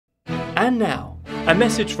And now, a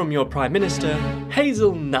message from your Prime Minister,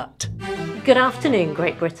 Hazel Nutt. Good afternoon,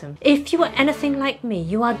 Great Britain. If you are anything like me,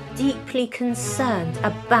 you are deeply concerned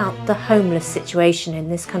about the homeless situation in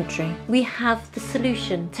this country. We have the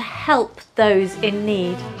solution to help those in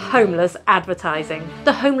need. Homeless advertising.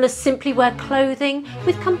 The homeless simply wear clothing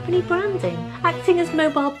with company branding, acting as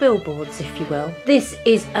mobile billboards, if you will. This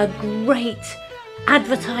is a great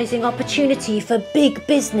advertising opportunity for big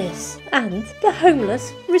business, and the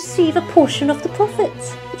homeless receive a portion of the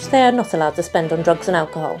profits, which they are not allowed to spend on drugs and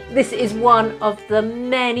alcohol. This is one of the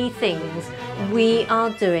many things we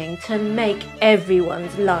are doing to make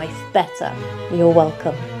everyone's life better. You're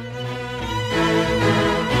welcome.